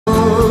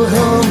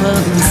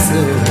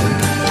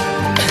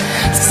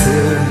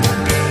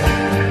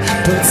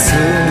but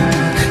soon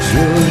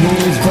you'll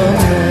move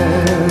on.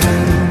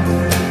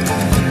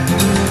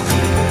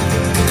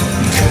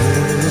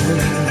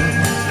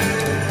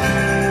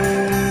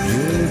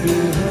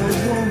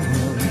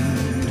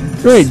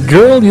 Right,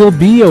 Girl, You'll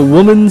Be a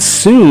Woman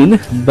Soon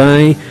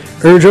by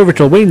Urge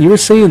Overkill. Wayne, you were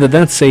saying that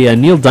that's a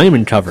Neil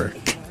Diamond cover.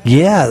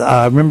 Yeah,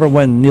 I remember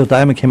when Neil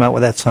Diamond came out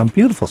with that song.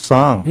 Beautiful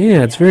song.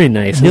 Yeah, it's very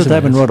nice. Neil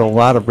Diamond wrote a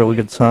lot of really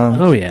good songs.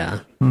 Oh, yeah.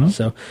 Mm-hmm.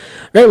 So, all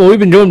right, well, we've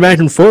been going back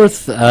and forth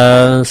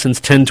since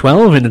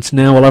 10:12, and it's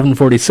now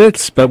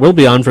 11:46, but we'll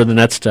be on for the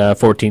next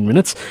 14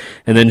 minutes,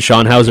 and then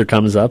Sean Hauser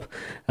comes up.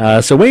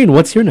 So, Wayne,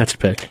 what's your next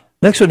pick?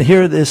 Next one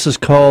here, this is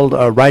called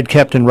Ride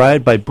Captain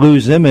Ride by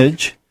Blues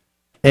Image.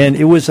 And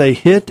it was a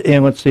hit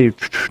in,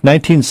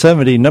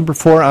 1970, number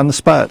 4 on the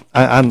spot,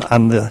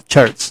 on the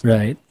charts.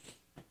 Right.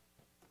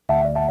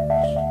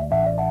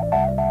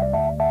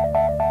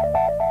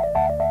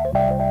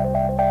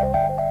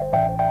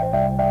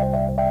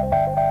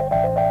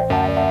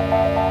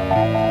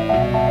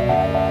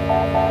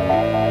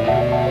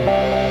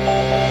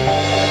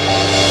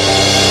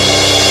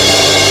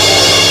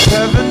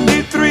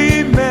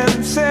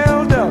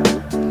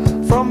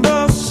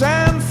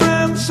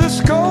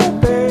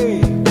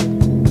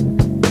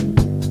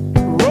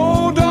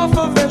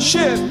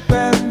 Ship,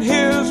 and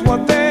here's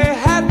what they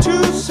had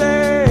to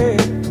say.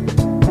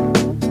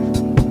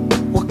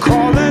 We're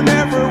calling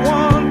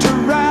everyone to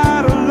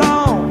ride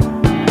along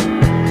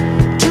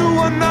to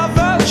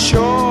another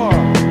shore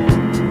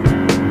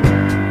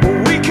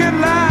where we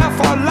can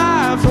laugh our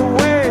lives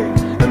away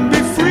and be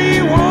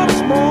free once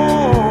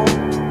more.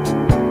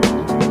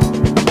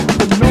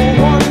 But no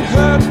one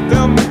heard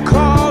them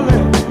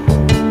calling,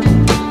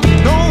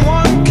 no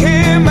one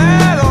came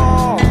at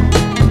all,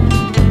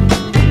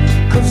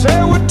 'cause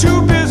they were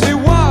too busy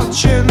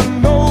watching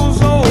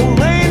those old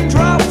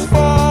raindrops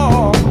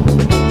fall.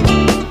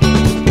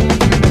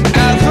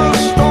 As the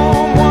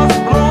storm was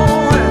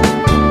blowing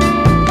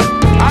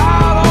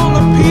out on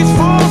the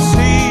peaceful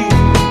sea,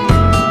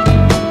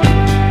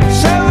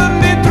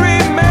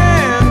 73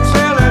 men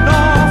sailing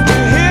off to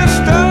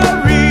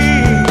history.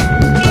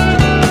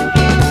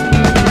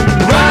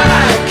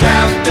 Ride,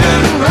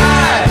 Captain,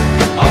 ride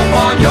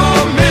upon your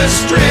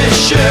mystery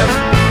ship.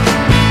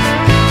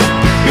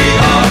 Be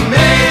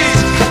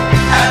amazed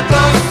at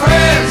the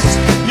friends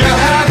you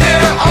have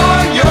here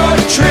on your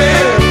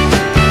trip.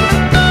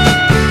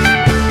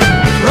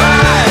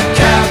 Ride,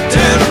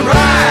 Captain,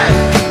 ride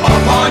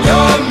upon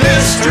your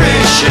mystery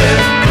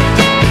ship.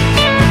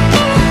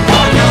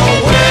 On your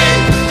way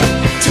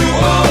to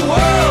a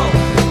world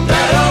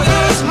that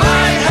others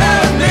might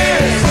have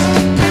missed.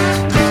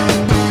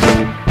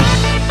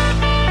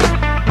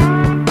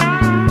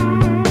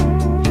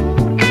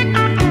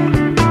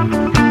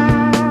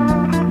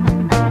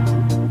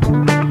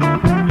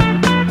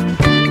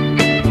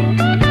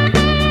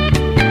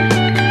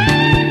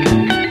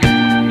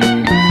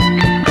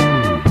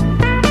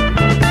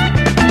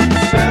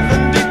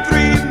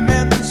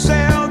 Men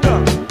sailed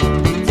up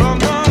from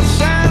the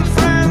San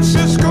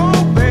Francisco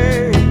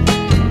Bay,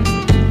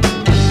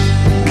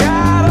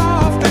 got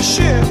off the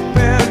ship,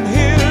 and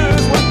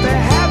here's what they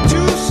had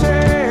to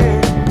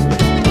say.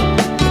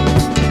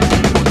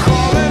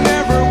 Calling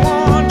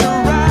everyone to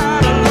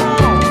ride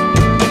along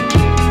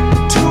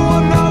to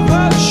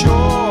another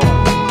shore.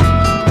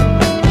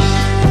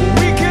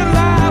 We can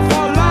laugh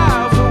our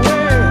lives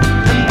away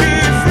and be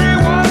free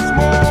once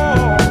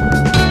more.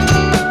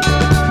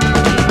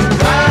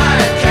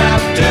 Ride,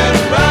 Captain,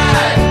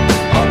 ride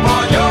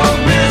upon your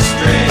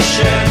mystery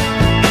ship.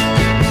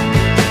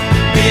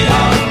 Be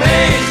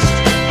amazed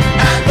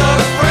at the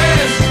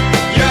friends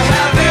you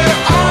have here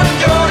on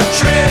your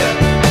trip.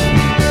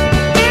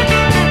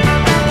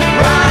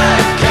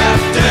 Ride,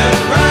 Captain,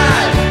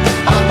 ride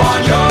upon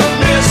your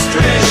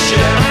mystery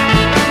ship.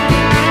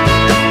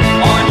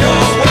 On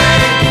your way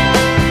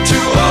to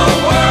a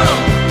world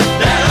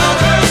that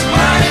others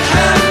might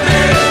have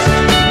missed.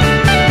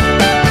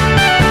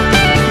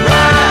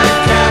 Ride,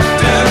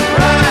 Captain,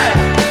 ride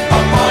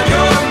upon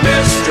your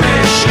mystery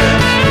ship.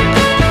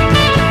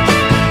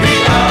 Be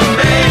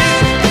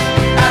amazed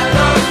at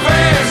the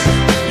friends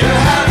you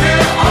have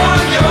here on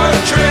your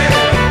trip.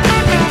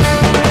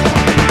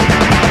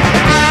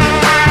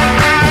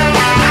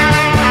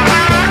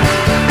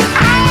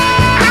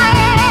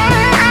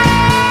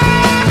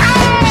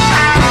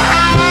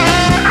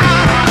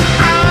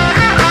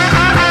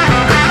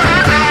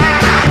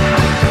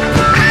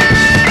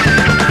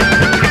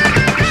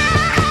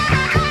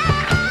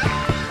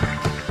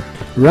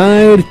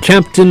 Ride,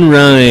 Captain,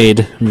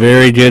 Ride.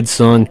 Very good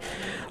song.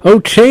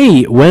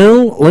 Okay,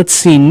 well, let's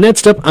see.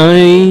 Next up, I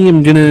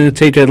am going to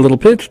take a little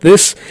pitch.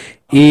 This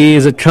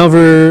is a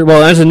cover.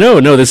 Well, as a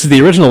no, this is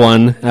the original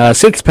one.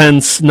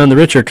 Sixpence None the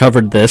Richer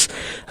covered this.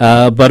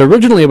 But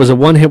originally it was a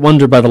one-hit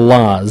wonder by the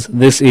Laws.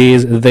 This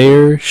is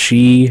There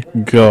She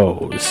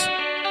Goes.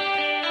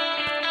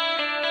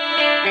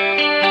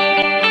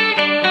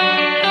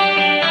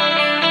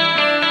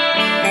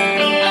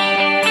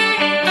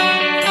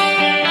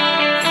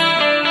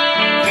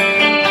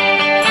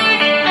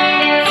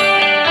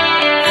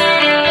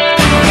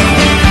 Ride,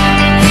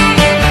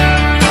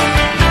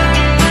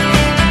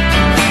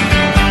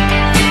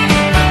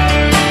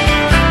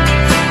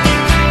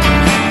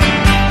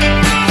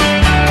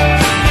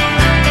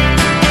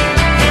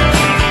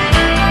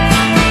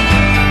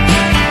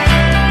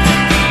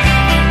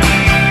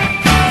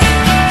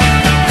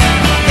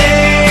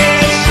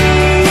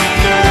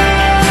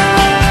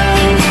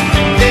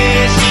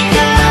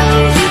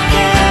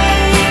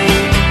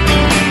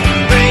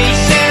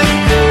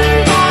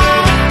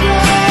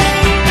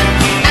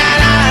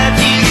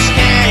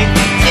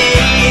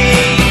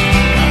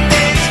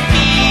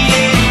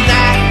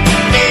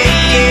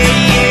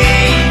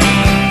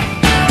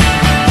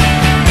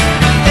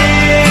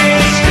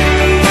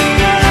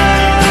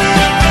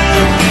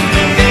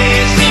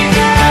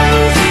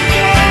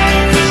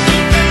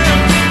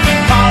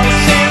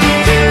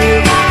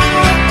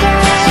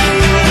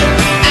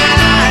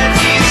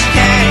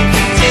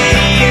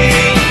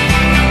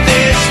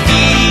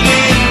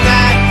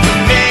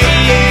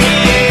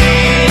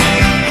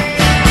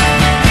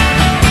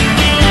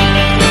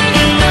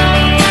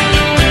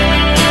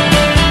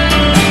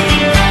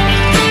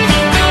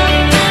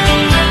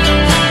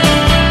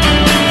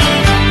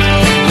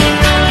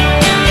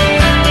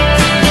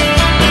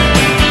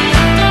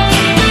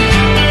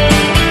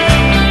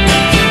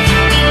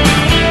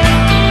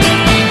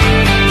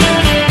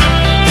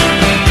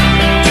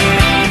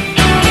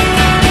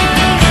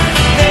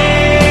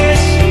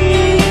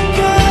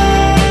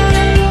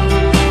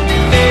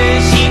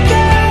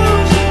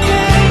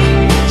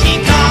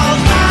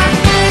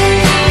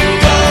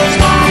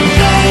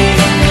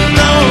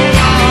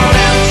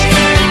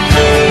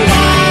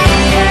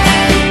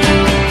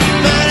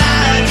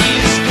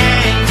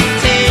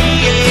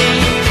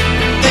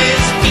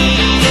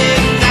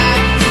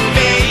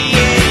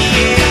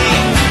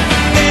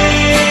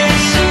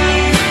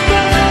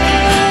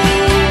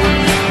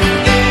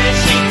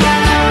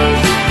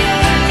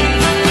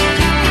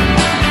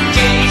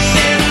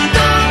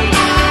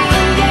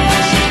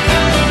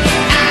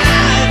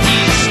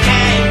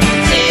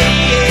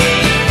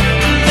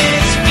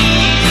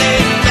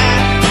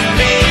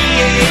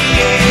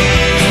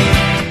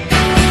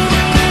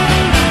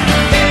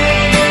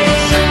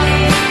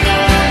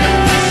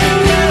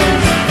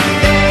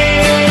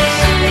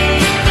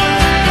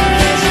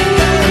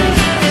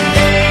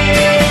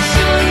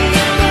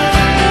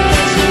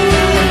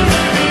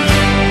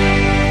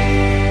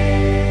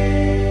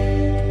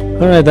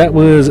 All right, that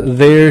was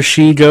There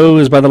She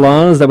Goes by The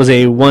Laws. That was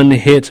a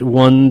one-hit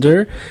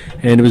wonder,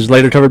 and it was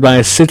later covered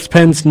by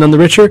Sixpence None the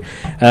Richer.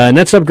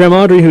 Next up,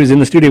 Grandma Audrey, who's in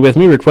the studio with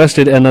me,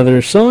 requested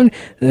a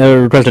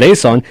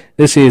song.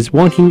 This is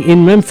Walking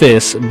in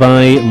Memphis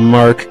by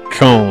Mark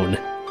Cohn.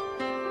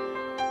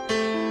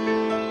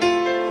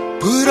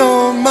 Put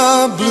on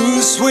my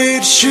blue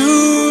suede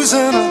shoes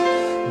and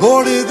I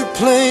boarded the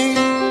plane.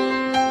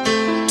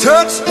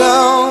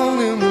 Touchdown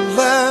in the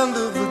land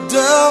of the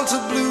Delta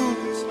Blues,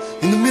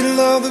 in the middle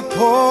of the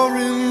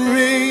pouring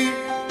rain.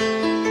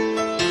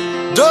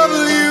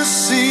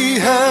 W.C.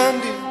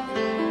 Handy,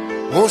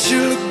 won't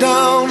you look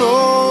down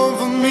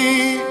over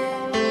me?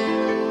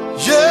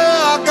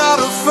 Yeah, I got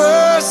a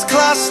first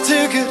class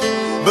ticket,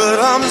 but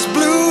I'm as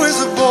blue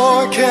as a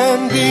boy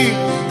can be.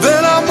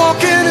 Then I'm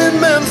walking in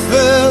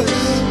Memphis,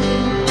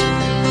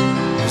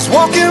 just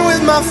walking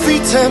with my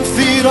feet 10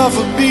 feet off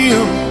a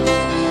beam.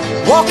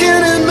 Walking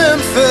in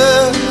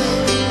Memphis,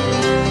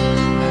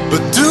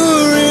 but do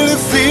I really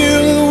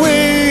feel the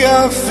way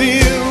I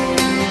feel?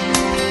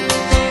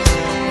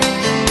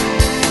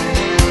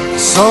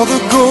 Saw the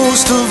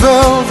ghost of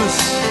Elvis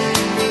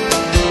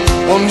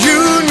on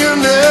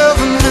Union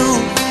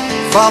Avenue,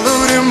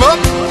 followed him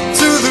up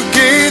to the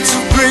gates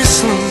of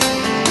Graceland,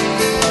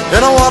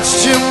 and I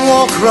watched him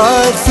walk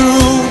right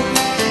through.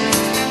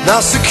 Now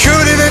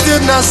security, they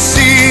did not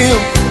see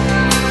him,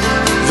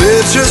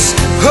 they just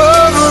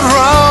hovered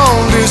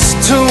round his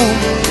tomb.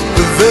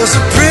 But there's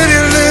a pretty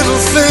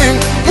little thing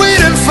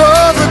waiting for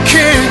the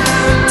king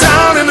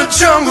down in the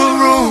jungle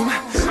room.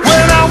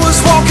 When I was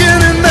walking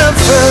in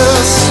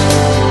Memphis,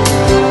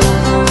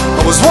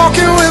 I was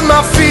walking with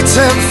my feet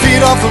 10 feet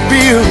off a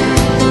beam.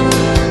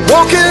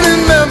 Walking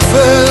in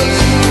Memphis,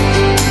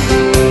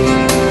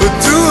 but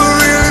do I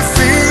really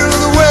feel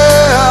the way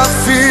I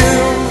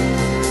feel?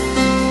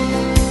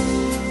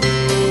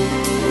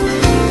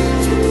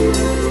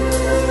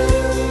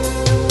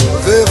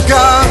 They've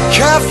got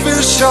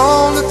catfish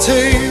on the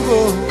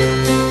table,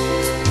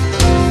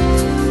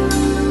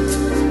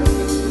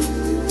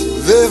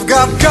 they've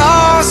got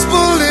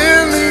gospel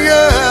in the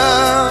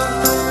air,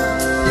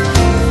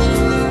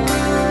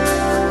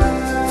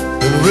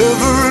 and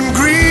Reverend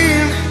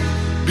Green,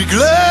 be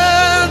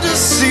glad to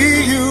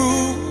see you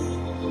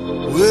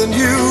when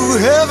you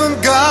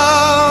haven't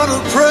got a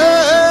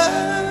prayer.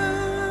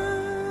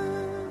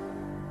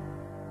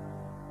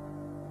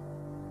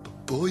 But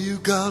boy, you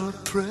got a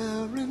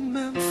prayer in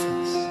Memphis.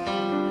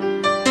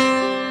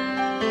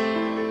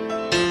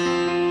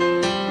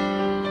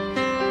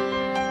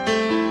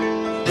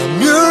 Now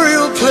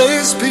Muriel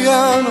plays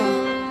piano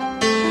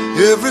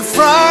every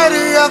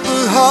Friday at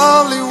the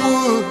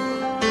Hollywood,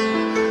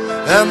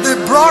 and they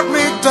brought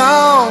me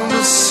down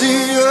to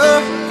see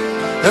her,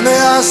 and they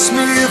asked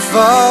me if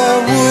I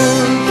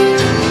would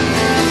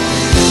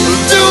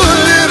do a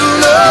little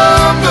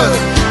number,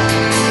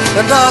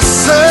 and I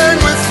sang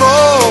with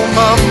all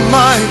my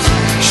might.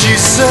 She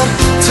said,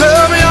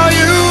 tell me, are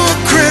you a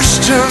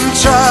Christian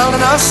child?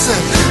 And I said,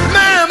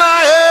 ma'am,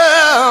 I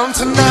am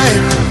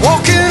tonight.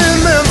 Walking in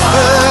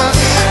Memphis,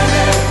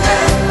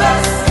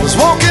 was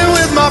walking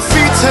with my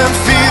feet 10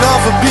 feet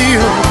off a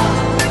beam.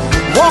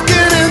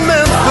 Walking in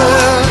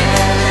Memphis,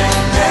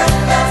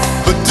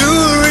 but do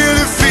I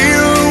really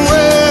feel the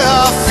way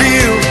I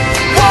feel?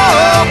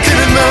 Walking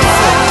in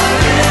Memphis,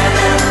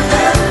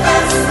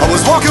 I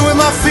was walking with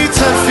my feet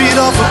 10 feet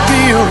off a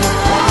beam.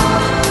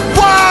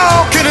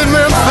 Walking in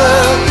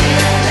Memphis,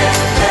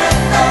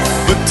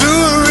 but do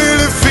I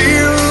really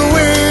feel the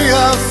way I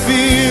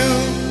feel?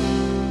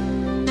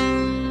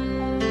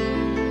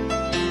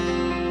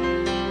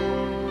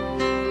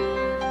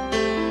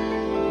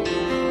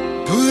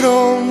 Put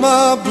on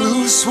my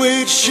blue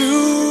suede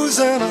shoes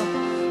and I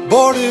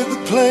boarded the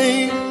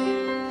plane.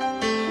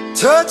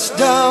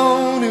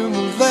 Touchdown in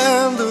the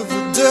land of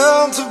the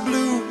Delta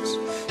Blues,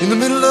 in the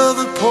middle of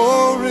the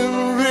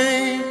pouring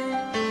rain.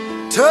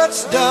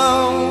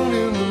 Touchdown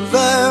in the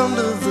land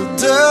of the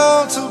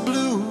Delta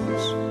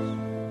Blues,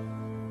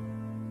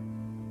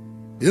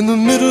 in the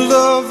middle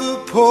of the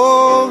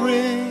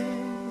pouring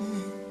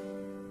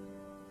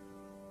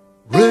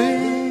rain.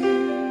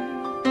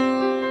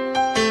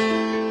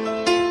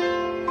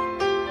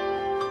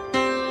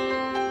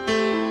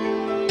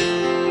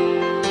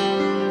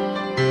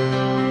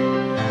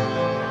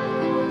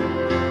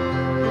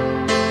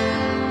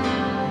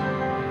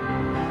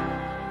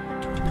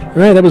 All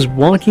right, that was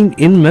Walking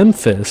in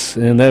Memphis,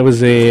 and that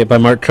was by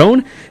Mark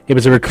Cohn. It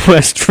was a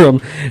request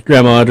from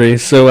Grandma Audrey.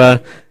 So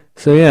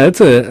yeah, it's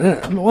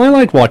well, I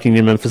like Walking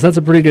in Memphis. That's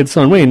a pretty good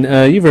song. Wayne,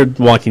 you've heard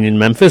Walking in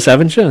Memphis,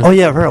 haven't you? Oh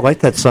yeah, I've heard. I like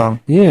that song.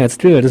 Yeah, it's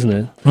good, isn't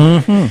it?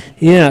 Mm-hmm.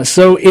 Yeah,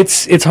 so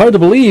it's hard to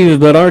believe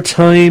that our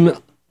time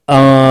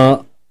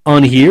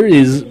on here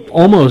is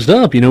almost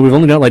up. You know, we've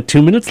only got like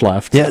 2 minutes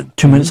left. Yeah,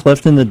 2 minutes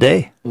left in the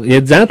day.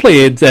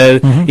 Exactly.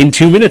 In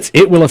 2 minutes,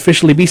 it will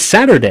officially be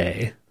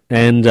Saturday.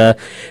 And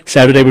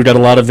Saturday, we've got a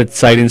lot of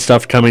exciting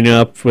stuff coming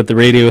up with the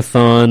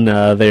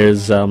Radiothon.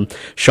 There's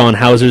Sean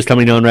Hauser's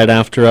coming on right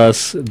after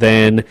us.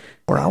 Then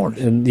 4 hours.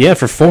 Yeah,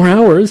 for 4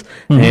 hours.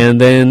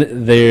 And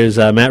then there's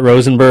Matt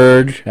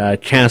Rosenberg,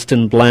 Cast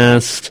and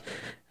Blast,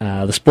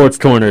 the Sports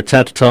Corner,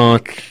 Tet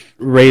Talk,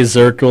 Ray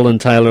Zirkle and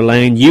Tyler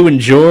Lang, you and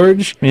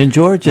George. Me and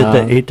George at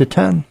the 8 to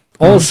 10.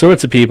 All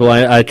sorts of people.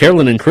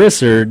 Carolyn and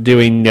Chris are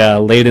doing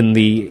late in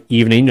the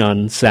evening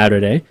on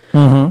Saturday.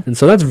 And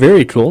so that's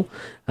very cool.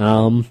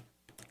 So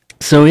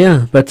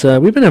yeah, but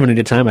we've been having a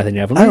good time, I think,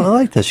 haven't we? I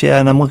like this, yeah,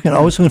 and I'm always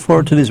looking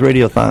forward to these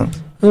radiothons.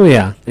 Oh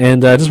yeah,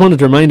 and I just wanted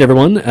to remind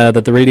everyone that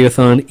the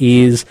Radiothon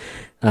is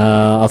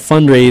a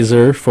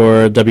fundraiser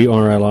for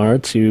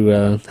WRLR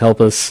to help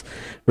us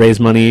raise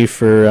money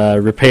for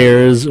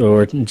repairs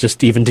or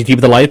just even to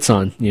keep the lights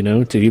on,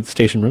 to keep the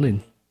station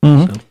running.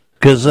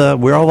 Because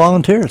we're all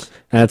volunteers.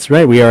 That's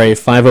right. We are a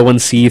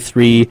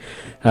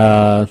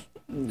 501c3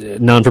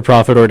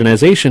 non-for-profit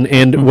organization,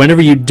 and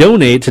whenever you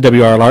donate to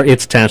WRLR,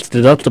 it's tax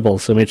deductible,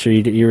 so make sure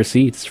you get your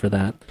receipts for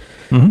that.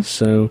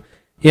 So,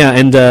 yeah,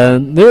 and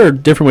there are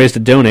different ways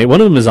to donate.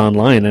 One of them is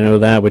online, I know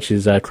that, which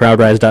is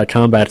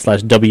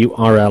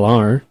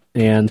crowdrise.com/WRLR,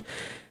 and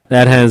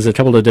that has a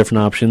couple of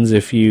different options.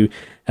 If you,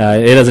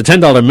 it has a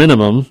 $10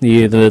 minimum.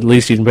 The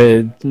least you can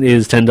pay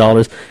is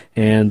 $10,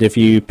 and if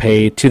you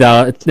pay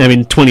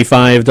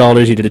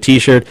 $25, you get a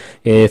T-shirt.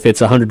 If it's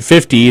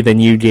 $150, then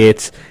you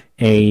get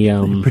a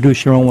You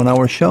produce your own 1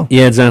 hour show.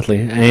 Yeah, exactly.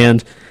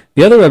 And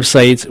the other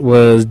website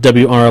was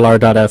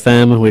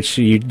WRLR.fm, which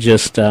you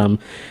just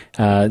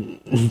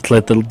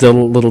click the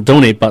little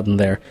donate button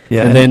there.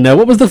 Yeah, and then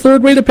what was the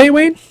third way to pay,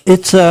 Wayne?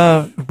 It's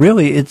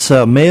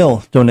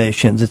mail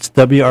donations. It's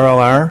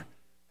WRLR,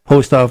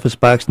 Post Office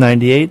Box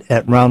 98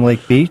 at Round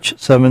Lake Beach,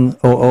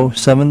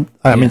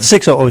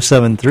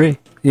 60073.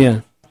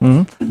 Yeah.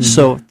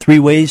 So 3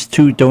 ways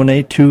to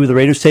donate to the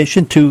radio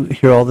station to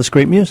hear all this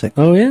great music.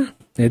 Oh yeah,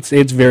 it's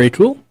very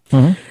cool.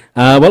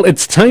 Well,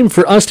 it's time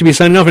for us to be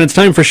signing off, and it's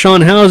time for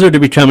Sean Hauser to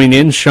be coming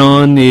in.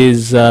 Sean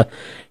is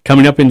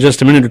coming up in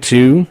just a minute or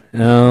two.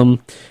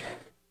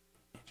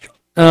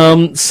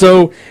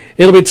 So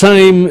it'll be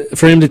time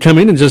for him to come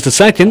in just a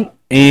second.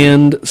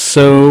 And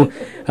so,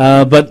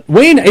 but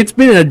Wayne, it's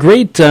been a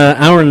great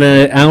hour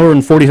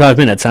and 45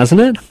 minutes,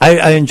 hasn't it?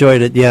 I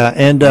enjoyed it, yeah.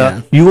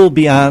 And you will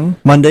be on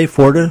Monday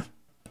 4 to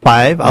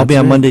 5. I'll be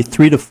on Monday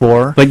 3 to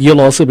 4. But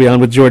you'll also be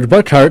on with George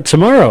Buckhart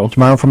tomorrow.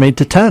 Tomorrow from 8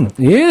 to 10.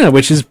 Yeah,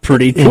 which is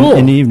pretty cool.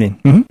 In the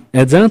evening.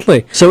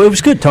 Exactly. So it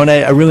was good,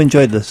 Tony. I really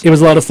enjoyed this. It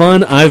was a lot of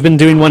fun. I've been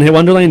doing One Hit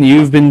Wonderland.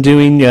 You've been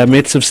doing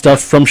bits of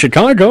stuff from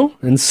Chicago.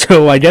 And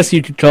so I guess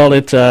you could call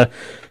it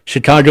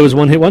Chicago's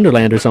One Hit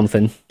Wonderland or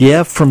something.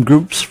 Yeah, from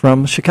groups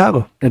from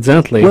Chicago.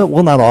 Exactly.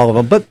 Well, not all of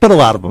them, but a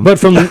lot of them.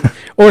 But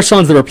or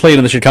songs that were played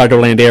in the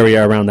Chicagoland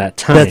area around that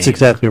time. That's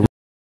exactly right.